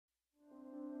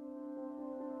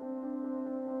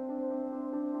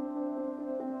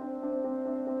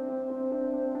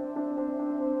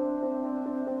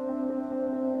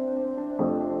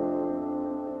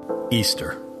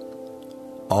Easter.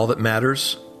 All That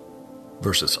Matters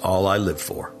versus All I Live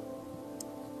For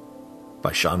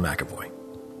by Sean McAvoy.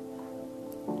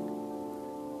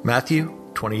 Matthew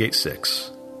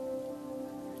 28:6.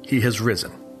 He has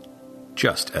risen,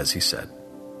 just as he said.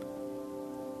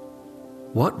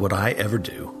 What would I ever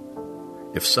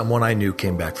do if someone I knew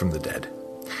came back from the dead,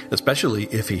 especially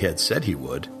if he had said he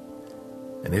would,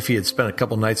 and if he had spent a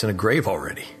couple nights in a grave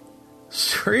already?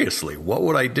 Seriously, what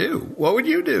would I do? What would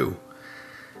you do?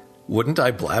 Wouldn't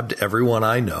I blab to everyone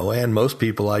I know, and most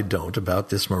people I don't, about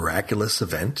this miraculous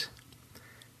event?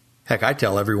 Heck, I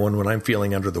tell everyone when I'm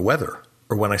feeling under the weather,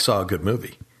 or when I saw a good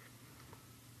movie.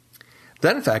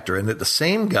 Then factor in that the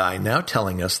same guy now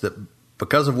telling us that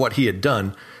because of what he had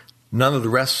done, none of the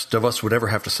rest of us would ever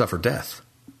have to suffer death.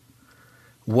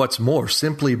 What's more,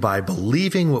 simply by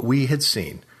believing what we had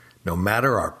seen, no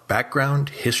matter our background,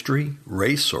 history,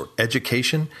 race, or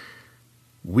education,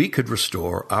 we could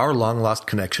restore our long-lost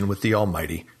connection with the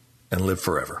Almighty and live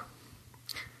forever.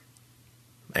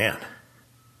 Man.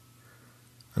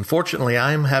 Unfortunately,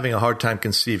 I'm having a hard time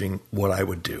conceiving what I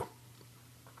would do.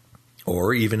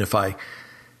 Or even if I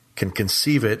can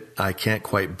conceive it, I can't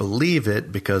quite believe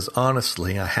it because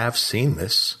honestly, I have seen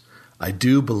this. I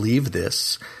do believe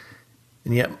this.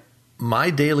 And yet,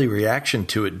 my daily reaction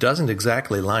to it doesn't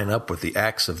exactly line up with the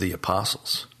Acts of the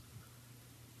Apostles.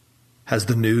 Has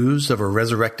the news of a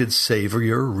resurrected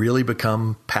Savior really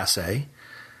become passé?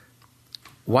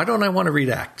 Why don't I want to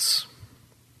read Acts?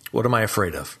 What am I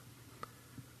afraid of?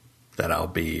 That I'll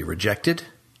be rejected?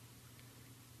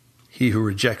 He who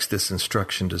rejects this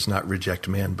instruction does not reject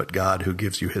man, but God who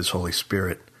gives you his Holy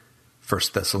Spirit.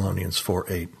 1 Thessalonians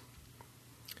 4:8.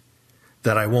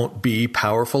 That I won't be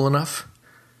powerful enough?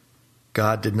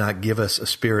 God did not give us a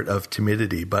spirit of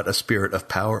timidity, but a spirit of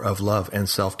power, of love, and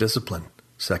self-discipline.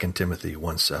 2 Timothy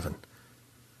 1:7.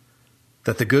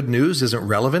 That the good news isn't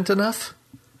relevant enough?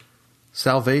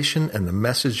 Salvation and the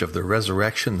message of the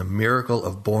resurrection, the miracle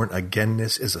of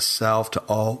born-againness, is a salve to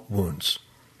all wounds.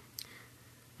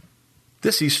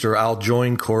 This Easter, I'll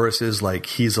join choruses like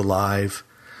He's Alive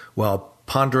while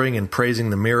pondering and praising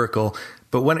the miracle,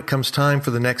 but when it comes time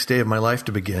for the next day of my life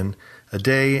to begin, a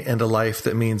day and a life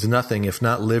that means nothing if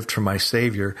not lived for my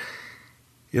Savior,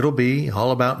 it'll be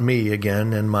all about me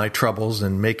again and my troubles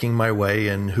and making my way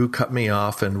and who cut me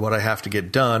off and what I have to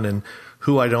get done and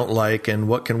who I don't like and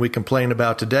what can we complain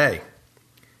about today.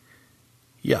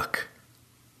 Yuck.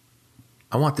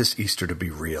 I want this Easter to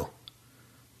be real.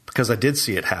 Because I did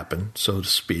see it happen, so to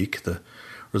speak, the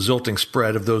resulting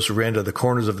spread of those who ran to the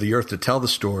corners of the earth to tell the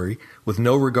story with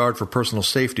no regard for personal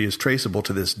safety is traceable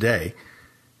to this day.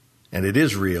 And it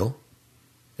is real.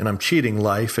 And I'm cheating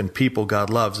life and people God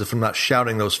loves if I'm not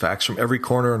shouting those facts from every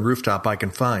corner and rooftop I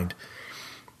can find.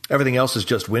 Everything else is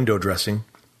just window dressing.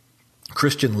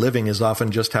 Christian living is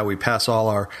often just how we pass all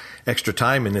our extra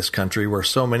time in this country where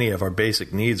so many of our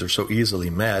basic needs are so easily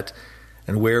met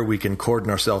and where we can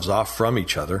cordon ourselves off from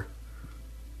each other.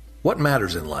 What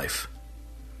matters in life?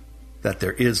 That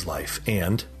there is life,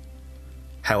 and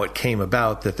how it came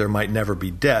about that there might never be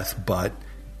death, but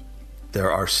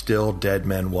there are still dead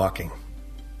men walking.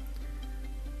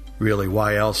 Really,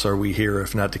 why else are we here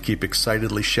if not to keep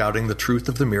excitedly shouting the truth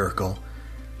of the miracle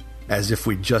as if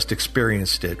we just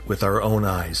experienced it with our own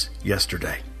eyes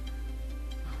yesterday?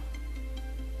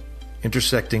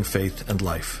 Intersecting faith and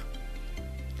life.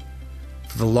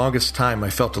 For the longest time, I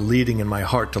felt a leading in my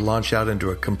heart to launch out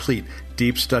into a complete,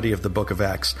 deep study of the book of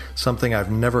Acts, something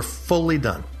I've never fully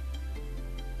done.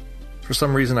 For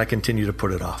some reason, I continue to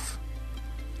put it off.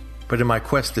 But in my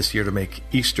quest this year to make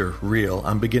Easter real,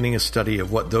 I'm beginning a study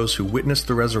of what those who witnessed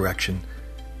the resurrection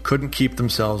couldn't keep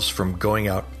themselves from going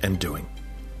out and doing.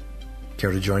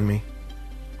 Care to join me?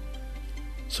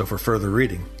 So for further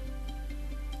reading,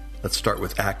 let's start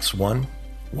with Acts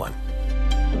 1:1.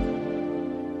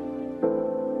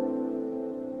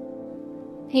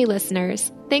 Hey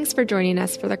listeners, thanks for joining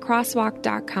us for the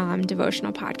Crosswalk.com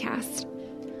devotional podcast.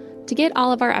 To get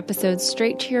all of our episodes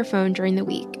straight to your phone during the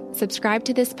week, subscribe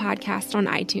to this podcast on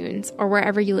iTunes or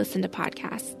wherever you listen to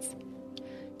podcasts.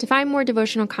 To find more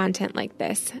devotional content like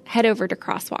this, head over to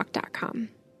Crosswalk.com.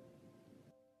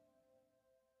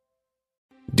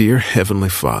 Dear Heavenly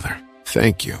Father,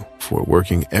 thank you for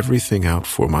working everything out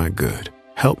for my good.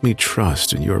 Help me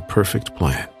trust in your perfect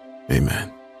plan.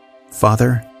 Amen.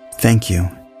 Father, thank you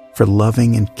for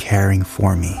loving and caring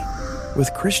for me.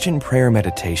 With Christian Prayer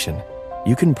Meditation,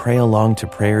 you can pray along to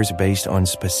prayers based on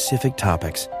specific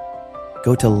topics.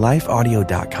 Go to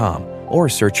lifeaudio.com or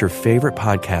search your favorite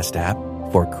podcast app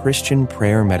for Christian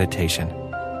Prayer Meditation.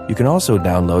 You can also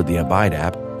download the Abide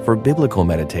app for biblical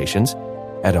meditations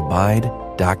at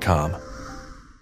abide.com.